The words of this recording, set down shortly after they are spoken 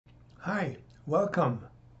Hi, welcome.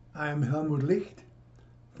 I am Helmut Licht.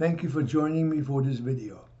 Thank you for joining me for this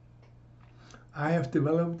video. I have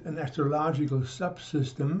developed an astrological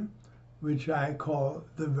subsystem which I call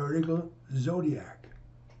the Vertical Zodiac.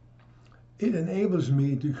 It enables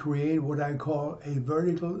me to create what I call a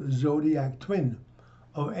vertical zodiac twin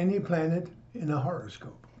of any planet in a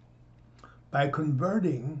horoscope by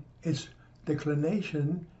converting its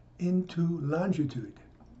declination into longitude.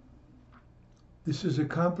 This is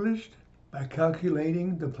accomplished by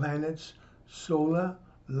calculating the planet's solar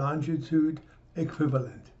longitude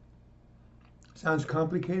equivalent. Sounds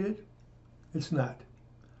complicated? It's not.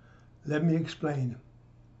 Let me explain.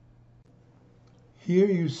 Here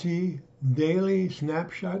you see daily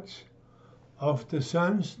snapshots of the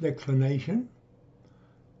sun's declination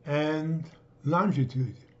and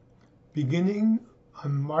longitude beginning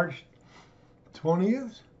on March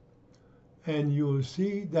 20th, and you will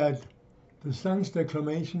see that the sun's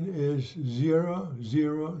declination is 0,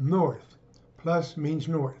 0 north. Plus means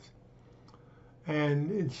north. And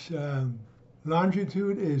its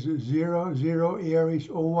longitude is 0, 0 Aries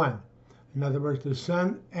 01. In other words, the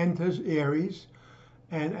sun enters Aries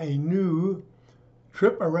and a new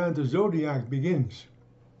trip around the zodiac begins.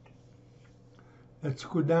 Let's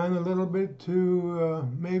go down a little bit to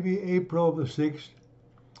maybe April the 6th,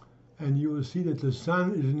 and you will see that the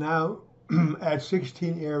sun is now at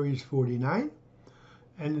 16 Aries 49,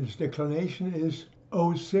 and its declination is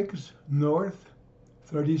 06 north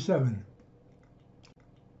 37.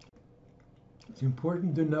 It's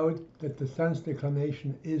important to note that the sun's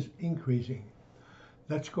declination is increasing.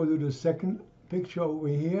 Let's go to the second picture over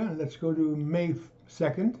here, and let's go to May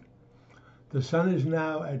 2nd. The sun is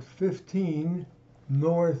now at 15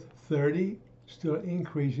 north 30, still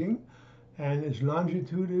increasing, and its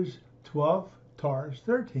longitude is 12 Taurus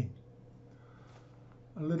 13.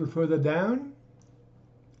 A little further down,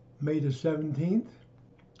 May the 17th,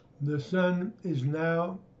 the sun is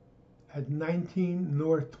now at 19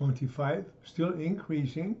 north 25, still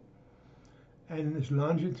increasing, and its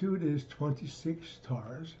longitude is 26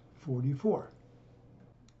 Taurus 44.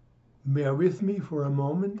 Bear with me for a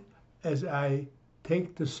moment as I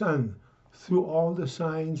take the sun through all the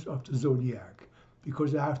signs of the zodiac,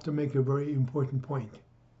 because I have to make a very important point.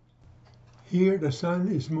 Here the sun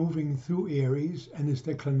is moving through Aries and its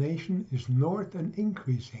declination is north and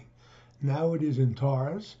increasing. Now it is in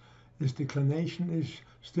Taurus. Its declination is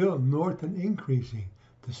still north and increasing.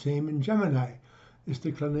 The same in Gemini. Its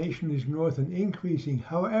declination is north and increasing.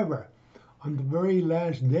 However, on the very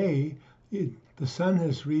last day, the sun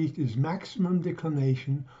has reached its maximum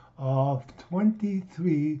declination of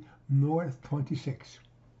 23 north 26.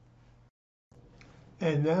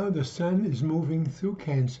 And now the sun is moving through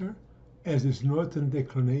Cancer as its northern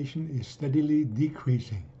declination is steadily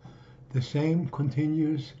decreasing. The same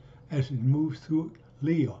continues as it moves through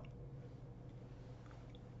Leo.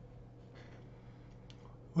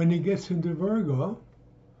 When it gets into Virgo,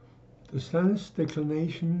 the sun's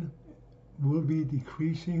declination will be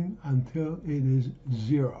decreasing until it is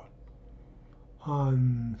 0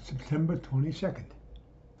 on September 22nd.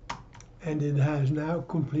 And it has now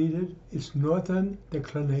completed its northern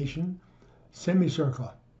declination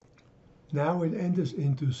semicircle. Now it enters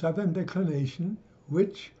into southern declination,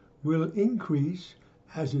 which will increase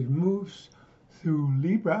as it moves through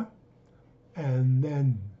Libra, and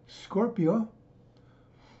then Scorpio,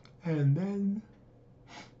 and then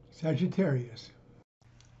Sagittarius.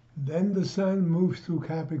 Then the sun moves through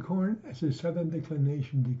Capricorn as its southern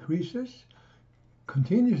declination decreases,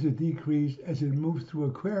 continues to decrease as it moves through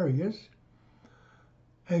Aquarius,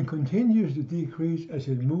 and continues to decrease as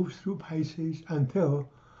it moves through Pisces until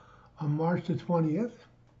on March the 20th,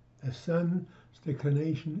 the sun's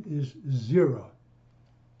declination is 0.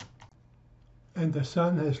 And the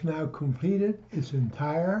sun has now completed its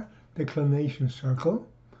entire declination circle,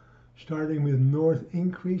 starting with north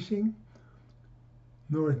increasing,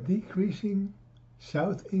 north decreasing,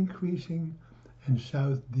 south increasing, and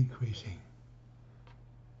south decreasing.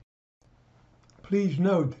 Please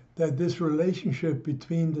note that this relationship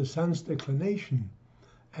between the sun's declination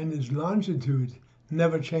and its longitude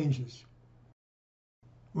never changes.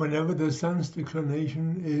 Whenever the sun's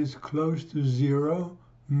declination is close to 0,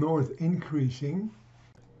 north increasing,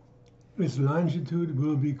 its longitude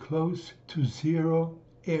will be close to 0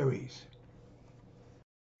 Aries.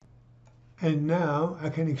 And now I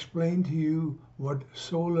can explain to you what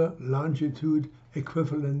solar longitude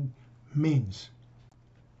equivalent means.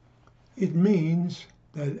 It means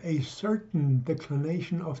that a certain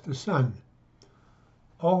declination of the sun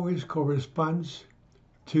always corresponds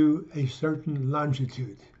to a certain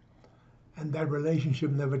longitude, and that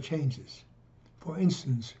relationship never changes. For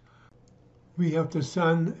instance, We have the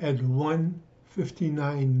Sun at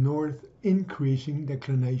 159 north increasing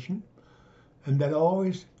declination, and that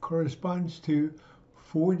always corresponds to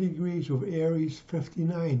 4 degrees of Aries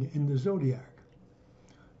 59 in the zodiac.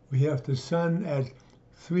 We have the Sun at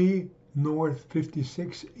 3 north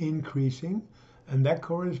 56 increasing, and that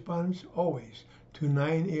corresponds always to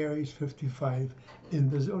 9 Aries 55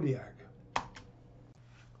 in the zodiac.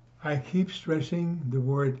 I keep stressing the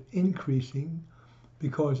word increasing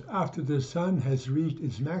because after the Sun has reached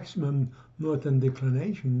its maximum northern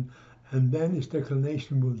declination and then its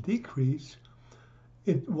declination will decrease,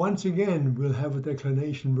 it once again will have a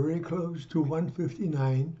declination very close to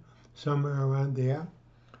 159, somewhere around there,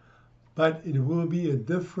 but it will be a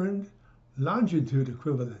different longitude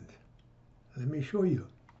equivalent. Let me show you.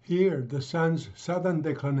 Here, the Sun's southern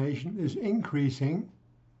declination is increasing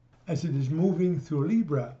as it is moving through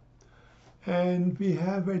Libra, and we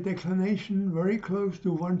have a declination very close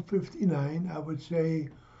to 159, I would say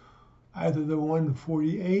either the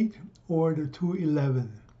 148 or the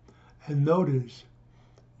 211. And notice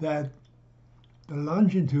that the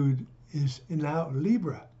longitude is now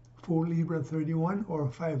Libra, 4 Libra 31 or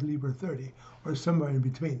 5 Libra 30, or somewhere in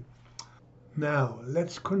between. Now,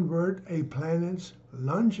 let's convert a planet's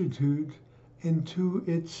longitude into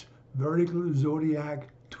its vertical zodiac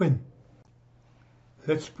twin.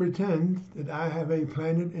 Let's pretend that I have a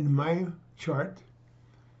planet in my chart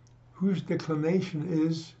whose declination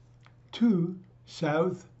is 2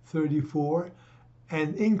 south 34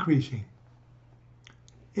 and increasing.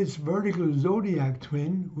 Its vertical zodiac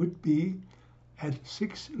twin would be at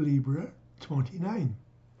 6 Libra 29.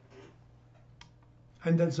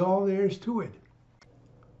 And that's all there is to it.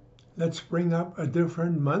 Let's bring up a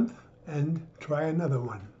different month and try another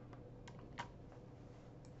one.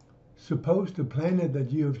 Suppose the planet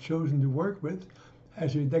that you have chosen to work with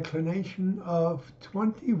has a declination of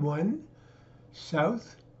 21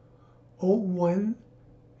 south 01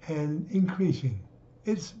 and increasing.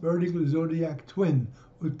 Its vertical zodiac twin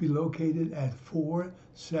would be located at 4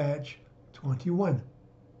 Sag 21.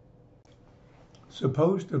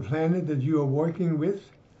 Suppose the planet that you are working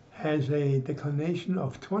with has a declination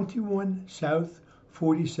of 21 south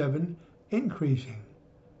 47 increasing.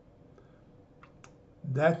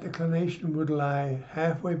 That declination would lie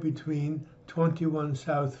halfway between 21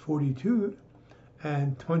 south 42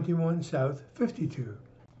 and 21 south 52.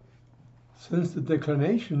 Since the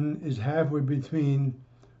declination is halfway between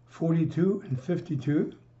 42 and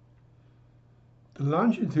 52, the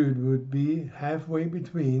longitude would be halfway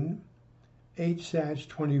between 8 Sag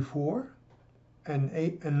 24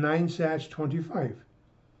 and 9 Sag 25,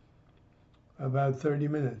 about 30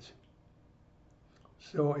 minutes.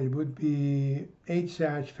 So it would be 8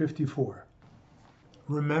 Sag 54.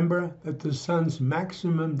 Remember that the Sun's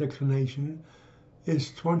maximum declination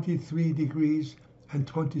is 23 degrees and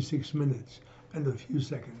 26 minutes and a few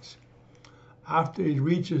seconds. After it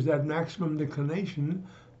reaches that maximum declination,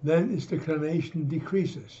 then its declination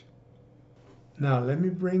decreases. Now let me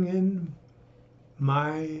bring in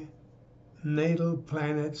my natal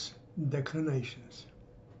planet's declinations.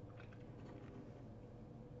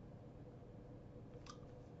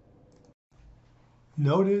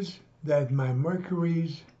 Notice that my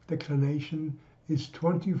Mercury's declination is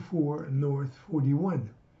 24 north 41,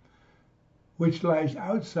 which lies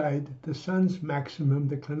outside the Sun's maximum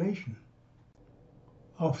declination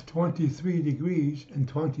of 23 degrees and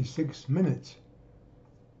 26 minutes.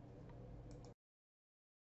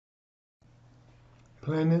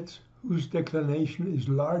 Planets whose declination is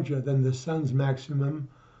larger than the Sun's maximum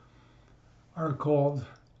are called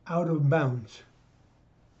out of bounds,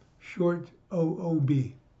 short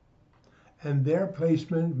OOB, and their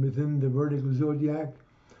placement within the vertical zodiac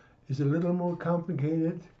is a little more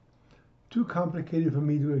complicated, too complicated for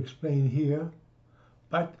me to explain here,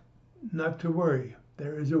 but not to worry.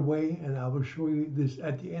 There is a way, and I will show you this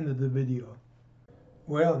at the end of the video.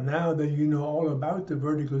 Well, now that you know all about the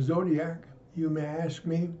vertical zodiac, you may ask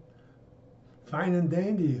me, fine and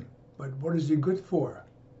dandy, but what is it good for?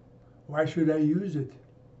 Why should I use it?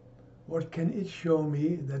 What can it show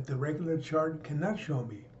me that the regular chart cannot show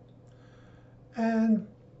me? And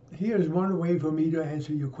here's one way for me to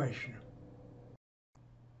answer your question.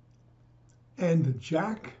 And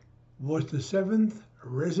Jack was the 7th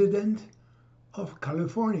resident of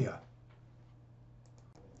California.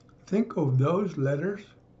 Think of those letters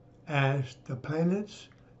as the planets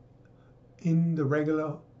in the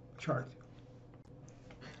regular chart.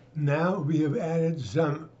 Now we have added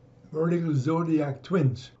some vertical zodiac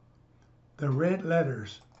twins, the red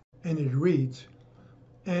letters, and it reads,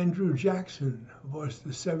 Andrew Jackson was the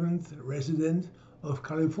 7th resident of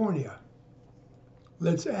California.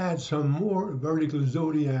 Let's add some more vertical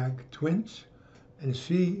zodiac twins and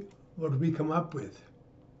see what we come up with.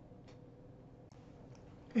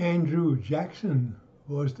 Andrew Jackson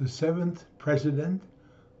was the 7th President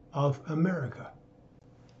of America.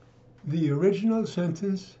 The original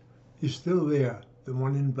sentence is still there, the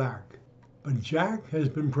one in black, but Jack has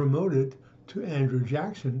been promoted to Andrew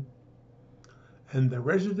Jackson, and the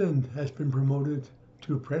resident has been promoted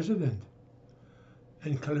to president,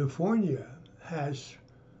 and California has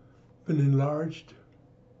been enlarged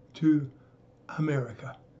to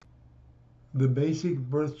America. The basic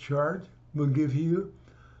birth chart will give you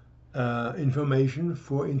information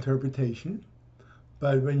for interpretation,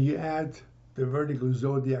 but when you add the vertical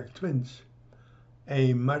zodiac twins,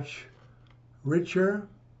 a much richer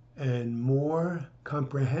and more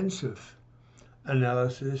comprehensive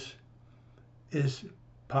analysis is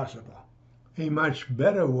possible. A much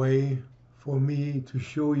better way for me to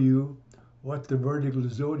show you what the vertical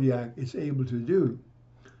zodiac is able to do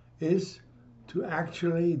is to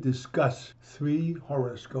actually discuss 3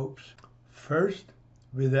 horoscopes. First,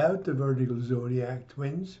 without the vertical zodiac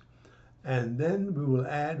twins, and then we will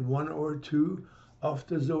add 1 or 2 of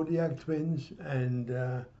the zodiac twins and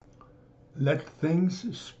let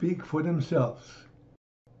things speak for themselves.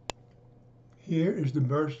 Here is the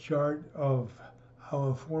birth chart of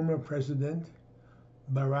our former president,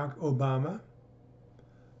 Barack Obama,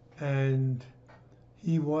 and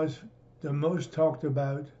he was the most talked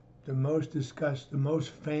about, the most discussed, the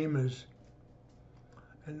most famous,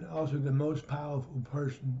 and also the most powerful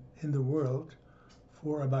person in the world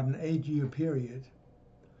for about an 8-year period.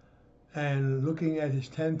 And looking at his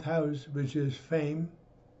 10th house, which is fame,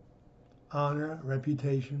 honor,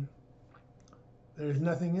 reputation, there's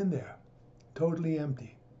nothing in there. Totally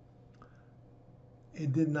empty.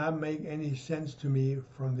 It did not make any sense to me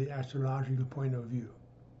from the astrological point of view.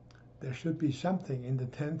 There should be something in the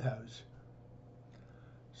 10th house.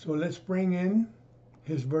 So let's bring in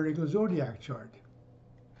his vertical zodiac chart.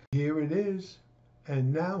 Here it is.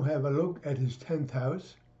 And now have a look at his 10th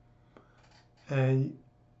house. And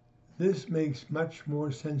this makes much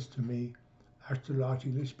more sense to me,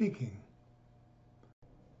 astrologically speaking.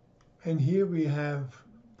 And here we have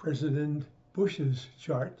President Bush's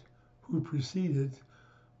chart, who preceded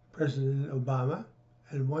President Obama.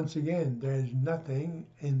 And once again, there's nothing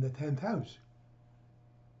in the 10th house.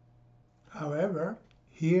 However,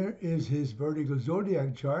 here is his vertical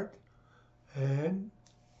zodiac chart, and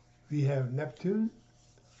we have Neptune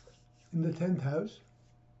in the 10th house.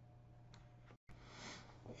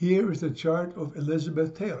 Here is the chart of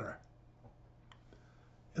Elizabeth Taylor.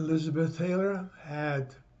 Elizabeth Taylor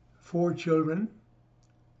had 4 children,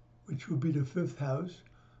 which would be the 5th house.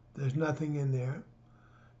 There's nothing in there.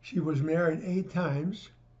 She was married 8 times,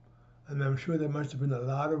 and I'm sure there must have been a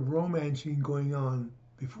lot of romancing going on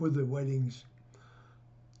before the weddings.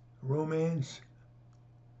 Romance,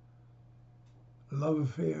 love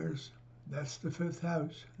affairs, that's the 5th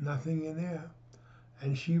house, nothing in there.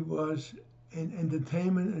 And she was in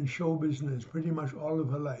entertainment and show business pretty much all of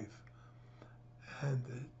her life. And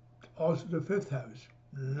also the 5th house,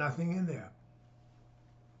 nothing in there.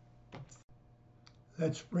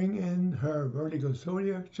 Let's bring in her vertical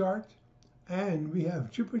zodiac chart, and we have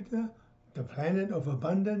Jupiter, the planet of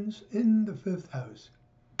abundance, in the 5th house.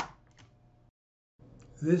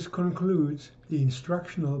 This concludes the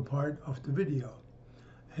instructional part of the video.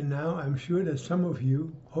 And now I'm sure that some of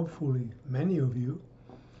you, hopefully many of you,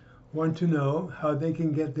 want to know how they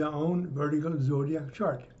can get their own vertical zodiac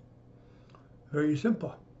chart. Very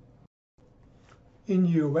simple. In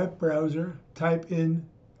your web browser, type in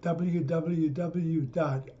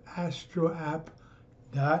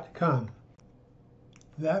www.astroapp.com.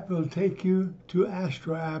 That will take you to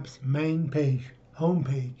AstroApp's main page,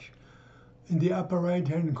 homepage. In the upper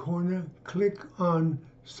right-hand corner, click on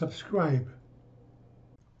Subscribe.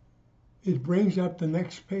 It brings up the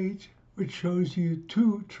next page, which shows you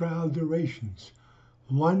 2 trial durations.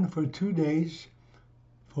 One for 2 days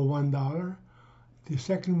for $1, the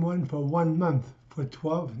second one for 1 month for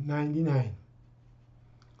 $12.99.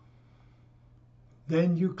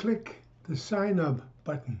 Then you click the Sign Up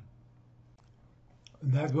button.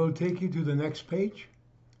 That will take you to the next page.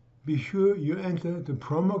 Be sure you enter the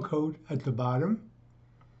promo code at the bottom,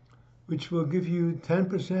 which will give you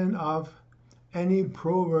 10% off any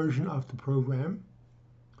pro version of the program.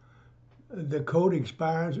 The code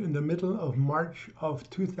expires in the middle of March of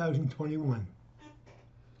 2021.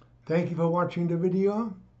 Thank you for watching the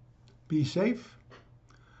video. Be safe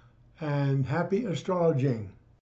and happy astrologing.